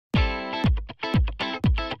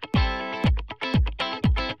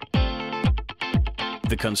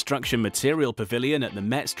The Construction Material Pavilion at the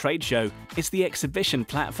Metstrade show is the exhibition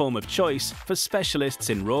platform of choice for specialists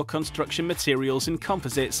in raw construction materials and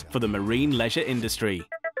composites for the marine leisure industry.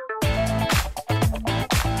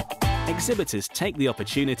 Exhibitors take the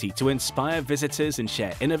opportunity to inspire visitors and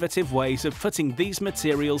share innovative ways of putting these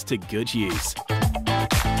materials to good use.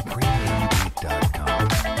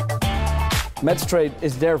 Metstrade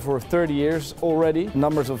is there for 30 years already.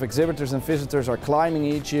 Numbers of exhibitors and visitors are climbing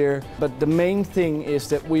each year. But the main thing is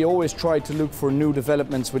that we always try to look for new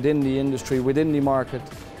developments within the industry, within the market.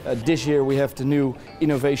 This year we have the new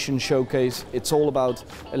innovation showcase. It's all about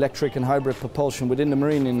electric and hybrid propulsion within the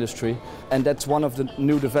marine industry. And that's one of the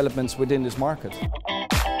new developments within this market.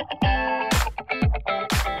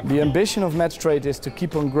 The ambition of Metstrade is to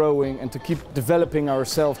keep on growing and to keep developing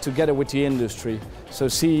ourselves together with the industry, so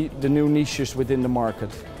see the new niches within the market.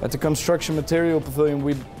 At the Construction Material Pavilion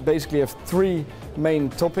we basically have three main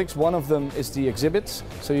topics. One of them is the exhibits,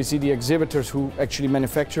 so you see the exhibitors who actually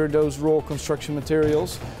manufacture those raw construction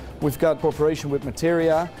materials. We've got cooperation with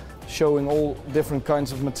Materia, showing all different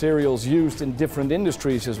kinds of materials used in different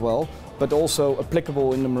industries as well, but also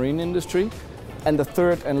applicable in the marine industry. And the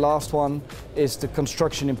third and last one is the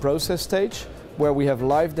construction in process stage, where we have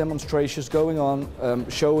live demonstrations going on,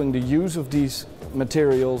 showing the use of these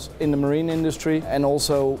materials in the marine industry, and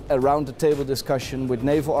also a round-the-table discussion with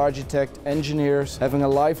naval architects, engineers, having a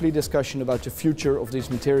lively discussion about the future of these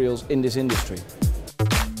materials in this industry.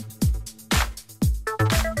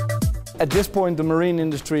 At this point the marine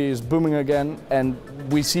industry is booming again and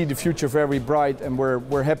we see the future very bright, and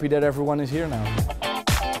we're happy that everyone is here now.